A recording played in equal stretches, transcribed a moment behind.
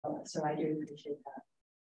So I do appreciate that.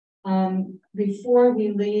 Before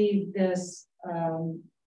we leave this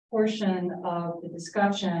portion of the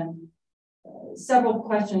discussion, several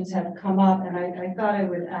questions have come up, and I thought I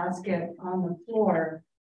would ask it on the floor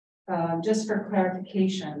just for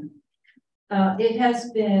clarification. It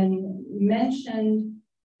has been mentioned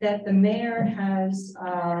that the mayor has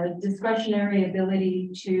discretionary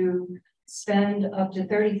ability to spend up to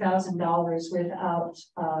 $30,000 without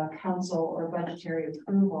council or budgetary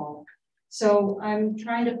approval. So I'm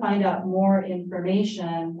trying to find out more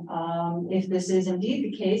information. If this is indeed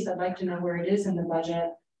the case, I'd like to know where it is in the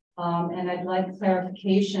budget. And I'd like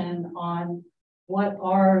clarification on what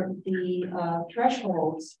are the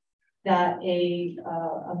thresholds that a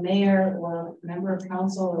mayor or member of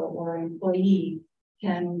council or employee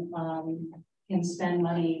can spend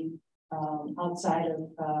money outside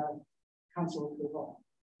of council approval.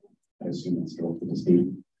 I assume it's still for the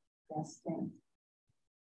Steve. Yes, thanks.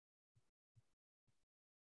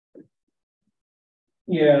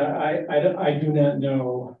 Yeah, I do not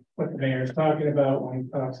know what the mayor is talking about when he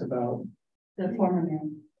talks about the former mayor.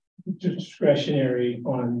 Discretionary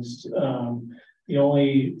funds. The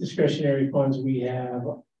only discretionary funds we have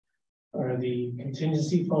are the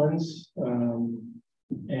contingency funds,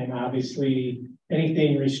 and obviously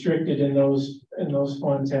anything restricted in those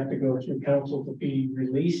funds have to go through council to be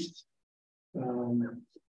released.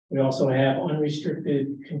 We also have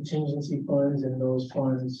unrestricted contingency funds, and those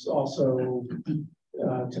funds also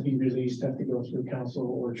to be released have to go through council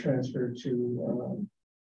or transfer to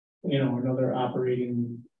another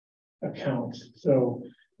operating account. So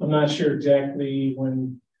I'm not sure exactly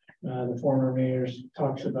when the former mayor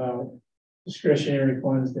talks about discretionary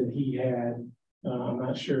funds that he had. I'm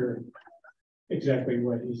not sure exactly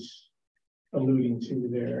what he's alluding to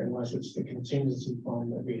there, unless it's the contingency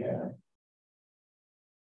fund that we have.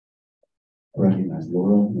 I recognize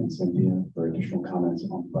Laurel and Cynthia for additional comments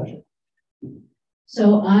on the budget.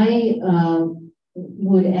 So I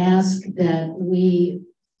would ask that we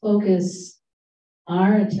focus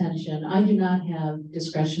our attention. I do not have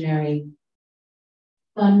discretionary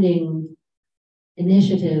funding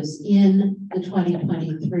initiatives in the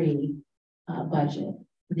 2023 budget.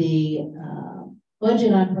 The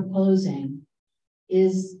budget I'm proposing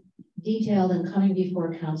is detailed and coming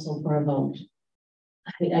before council for a vote.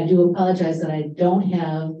 I do apologize that I don't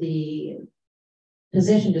have the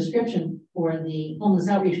position description for the homeless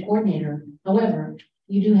outreach coordinator. However,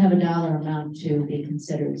 you do have a dollar amount to be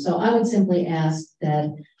considered. So I would simply ask that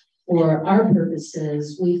for our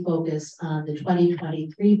purposes, we focus on the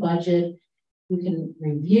 2023 budget. We can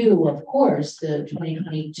review, of course, the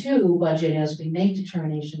 2022 budget as we make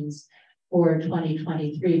determinations for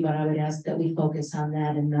 2023, but I would ask that we focus on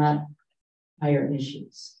that and not higher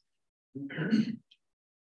issues.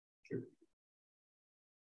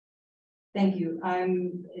 Thank you.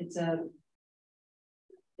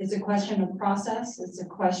 It's a question of process. It's a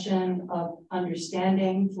question of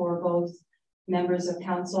understanding for both members of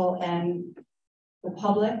council and the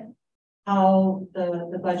public how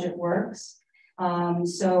the budget works.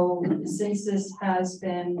 So since this has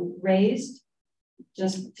been raised,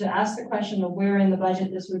 just to ask the question of where in the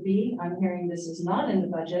budget this would be, I'm hearing this is not in the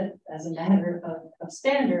budget as a matter of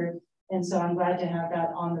standard. And so I'm glad to have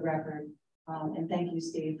that on the record. And thank you,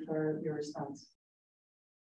 Steve, for your response.